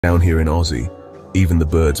Down here in Aussie, even the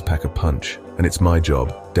birds pack a punch, and it's my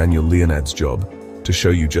job, Daniel Leonard's job, to show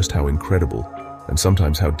you just how incredible, and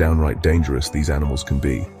sometimes how downright dangerous these animals can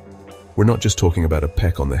be. We're not just talking about a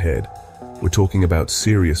peck on the head, we're talking about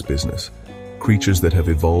serious business, creatures that have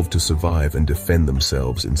evolved to survive and defend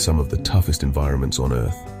themselves in some of the toughest environments on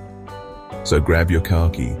Earth. So grab your car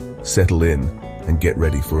key, settle in, and get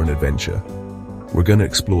ready for an adventure. We're going to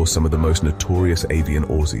explore some of the most notorious avian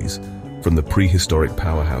Aussies, from the prehistoric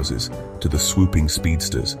powerhouses to the swooping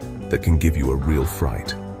speedsters that can give you a real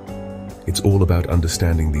fright. It's all about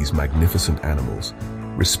understanding these magnificent animals,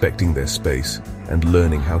 respecting their space, and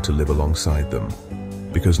learning how to live alongside them.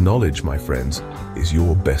 Because knowledge, my friends, is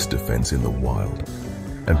your best defense in the wild.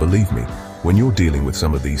 And believe me, when you're dealing with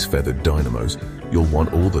some of these feathered dynamos, you'll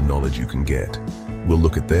want all the knowledge you can get. We'll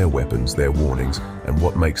look at their weapons, their warnings, and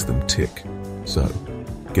what makes them tick. So,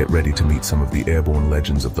 get ready to meet some of the airborne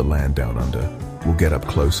legends of the land down under. We'll get up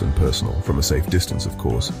close and personal, from a safe distance of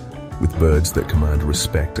course, with birds that command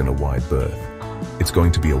respect and a wide berth. It's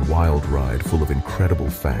going to be a wild ride full of incredible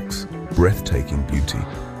facts, breathtaking beauty,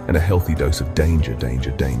 and a healthy dose of danger.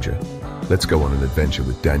 Let's go on an adventure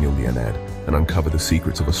with Daniel Leonard and uncover the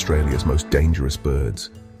secrets of Australia's most dangerous birds.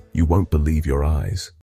 You won't believe your eyes.